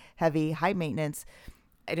hot, heavy, high maintenance,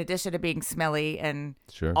 in addition to being smelly and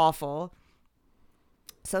awful.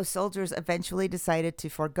 So soldiers eventually decided to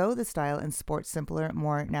forego the style and sport simpler,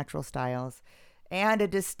 more natural styles, and a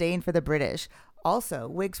disdain for the British. Also,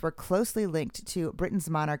 wigs were closely linked to Britain's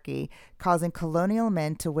monarchy, causing colonial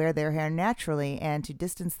men to wear their hair naturally and to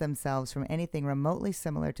distance themselves from anything remotely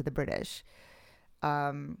similar to the British.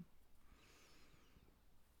 So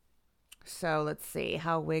let's see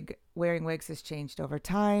how wearing wigs has changed over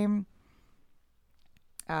time.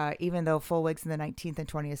 Even though full wigs in the 19th and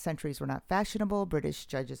 20th centuries were not fashionable, British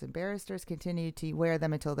judges and barristers continued to wear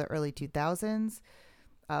them until the early 2000s.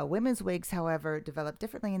 Women's wigs, however, developed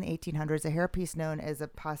differently in the 1800s. A hairpiece known as a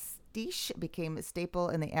pastiche became a staple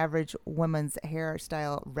in the average woman's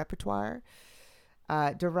hairstyle repertoire.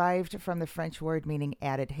 Derived from the French word meaning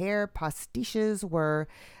added hair, pastiches were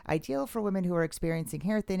ideal for women who were experiencing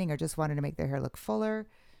hair thinning or just wanted to make their hair look fuller.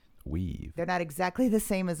 Weave. They're not exactly the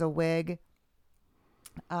same as a wig,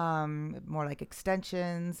 more like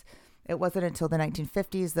extensions. It wasn't until the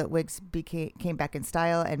 1950s that wigs came back in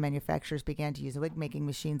style and manufacturers began to use wig-making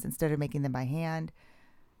machines instead of making them by hand.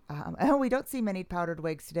 We don't see many powdered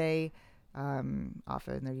wigs today.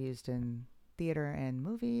 Often they're used in theater and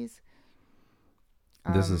movies.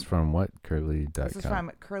 This is from what? Curly.com? This is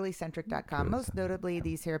from curlycentric.com. Most notably,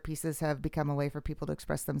 these hair pieces have become a way for people to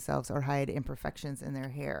express themselves or hide imperfections in their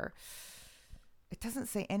hair. It doesn't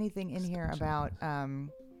say anything in here about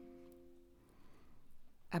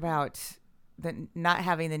the not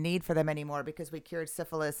having the need for them anymore because we cured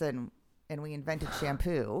syphilis and we invented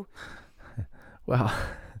shampoo. Well,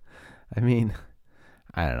 I mean,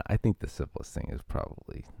 I don't know. I think the syphilis thing is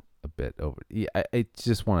probably a bit over. Yeah, it's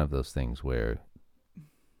just one of those things where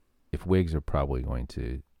if wigs are probably going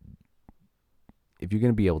to, if you're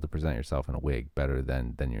going to be able to present yourself in a wig better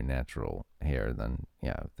than your natural hair, then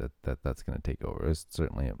yeah, that's going to take over. It's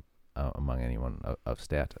certainly among anyone of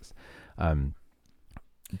status.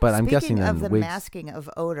 But I'm guessing speaking of the wigs, masking of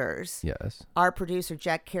odors, yes, our producer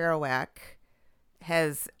Jack Kerouac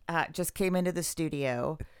has just came into the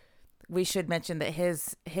studio. We should mention that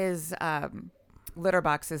his litter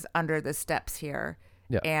box is under the steps here,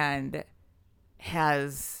 and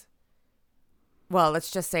has, well, let's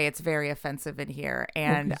just say it's very offensive in here.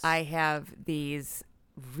 And I have these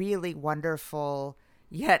really wonderful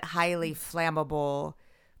yet highly flammable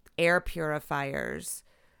air purifiers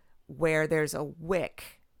where there's a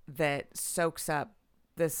wick that soaks up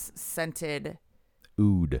this scented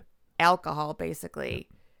oud alcohol, basically,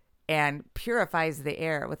 and purifies the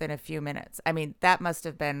air within a few minutes. I mean, that must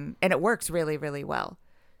have been, and it works really, really well.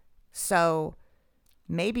 So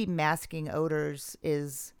maybe masking odors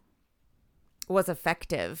was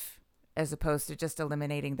effective as opposed to just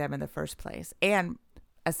eliminating them in the first place. And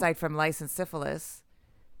aside from lice and syphilis,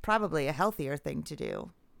 probably a healthier thing to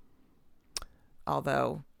do.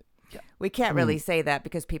 Although we can't really say that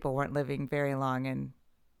because people weren't living very long in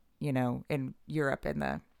Europe in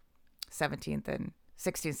the 17th and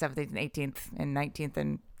 16th, 17th, and 18th, and 19th,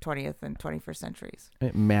 and 20th, and 21st centuries.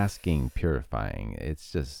 Masking, purifying,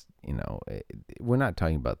 it's just, we're not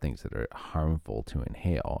talking about things that are harmful to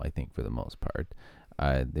inhale, I think, for the most part.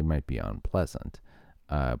 They might be unpleasant.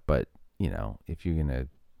 But, if you're going to,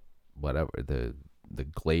 whatever, the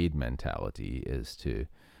Glade mentality is to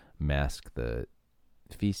mask the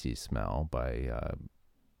feces smell by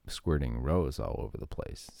squirting rose all over the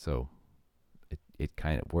place. So it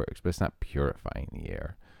kind of works, but it's not purifying the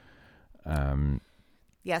air.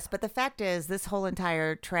 Yes, but the fact is this whole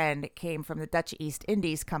entire trend came from the Dutch East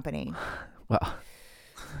Indies Company. Well,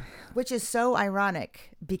 which is so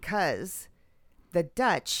ironic because the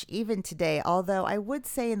Dutch, even today, although I would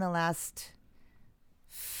say in the last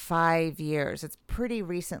 5 years, it's pretty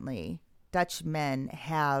recently, Dutch men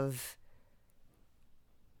have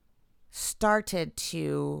started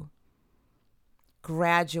to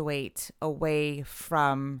graduate away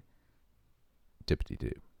from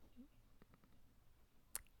dippity-doo.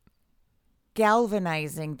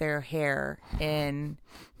 Galvanizing their hair in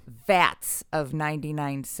vats of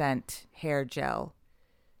 99-cent hair gel,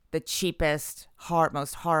 the cheapest,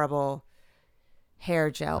 most horrible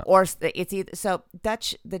hair gel. Or it's either, so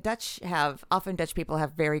Dutch people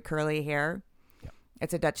have very curly hair. Yeah.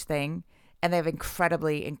 It's a Dutch thing, and they have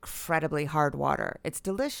incredibly, incredibly hard water. It's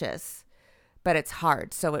delicious, but it's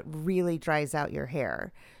hard, so it really dries out your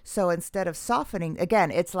hair. So instead of softening,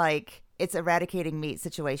 again, it's like it's eradicating meat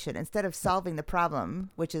situation. Instead of solving the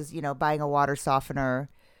problem, which is, buying a water softener,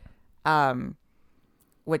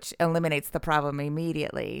 which eliminates the problem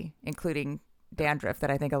immediately, including dandruff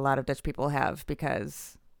that I think a lot of Dutch people have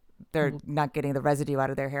because they're not getting the residue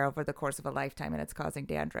out of their hair over the course of a lifetime, and it's causing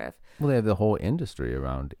dandruff. Well, they have the whole industry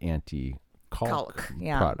around caulk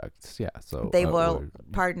yeah. products. Yeah, so they will,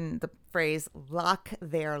 pardon the phrase, lock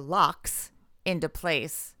their locks into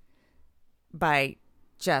place by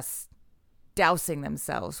just dousing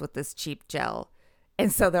themselves with this cheap gel.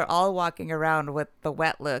 And so they're all walking around with the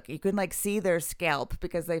wet look. You can see their scalp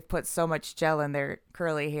because they've put so much gel in their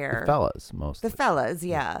curly hair. The fellas, mostly. The fellas,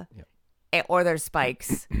 yeah. Yep. Or their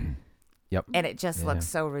spikes. Yep. And it just looks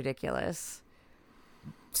so ridiculous.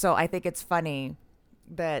 So I think it's funny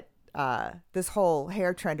that this whole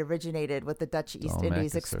hair trend originated with the Dutch East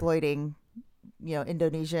Indies exploiting,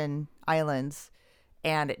 Indonesian islands.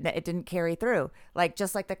 And it didn't carry through.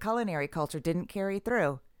 Just like the culinary culture didn't carry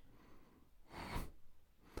through.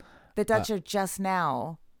 The Dutch are just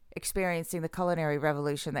now experiencing the culinary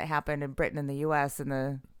revolution that happened in Britain and the U.S. in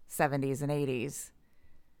the 70s and 80s.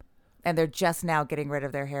 And they're just now getting rid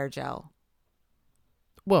of their hair gel.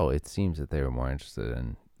 Well, it seems that they were more interested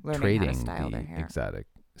in trading the hair. Exotic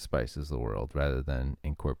spices of the world rather than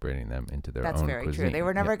incorporating them into their own cuisine. That's very true. They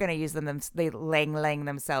were never going to use them. They lang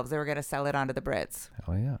themselves. They were going to sell it on to the Brits.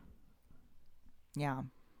 Oh, yeah. Yeah.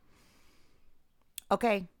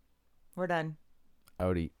 Okay. We're done.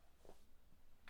 Howdy.